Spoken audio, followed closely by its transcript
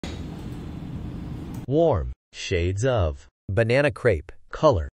warm shades of banana crepe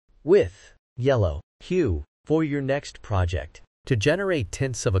color with yellow hue for your next project. To generate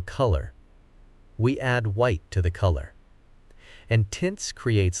tints of a color, we add white to the color, and tints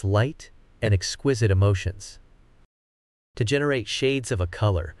creates light and exquisite emotions. To generate shades of a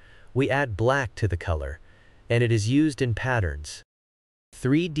color, we add black to the color, and it is used in patterns.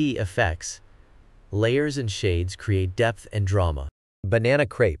 3D effects, layers and shades create depth and drama. Banana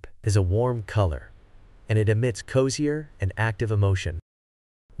crepe is a warm color, and it emits cozier and active emotion.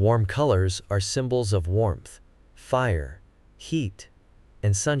 Warm colors are symbols of warmth, fire, heat,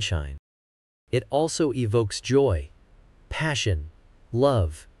 and sunshine. It also evokes joy, passion,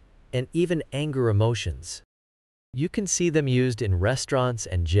 love, and even anger emotions. You can see them used in restaurants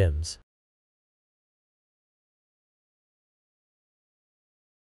and gyms.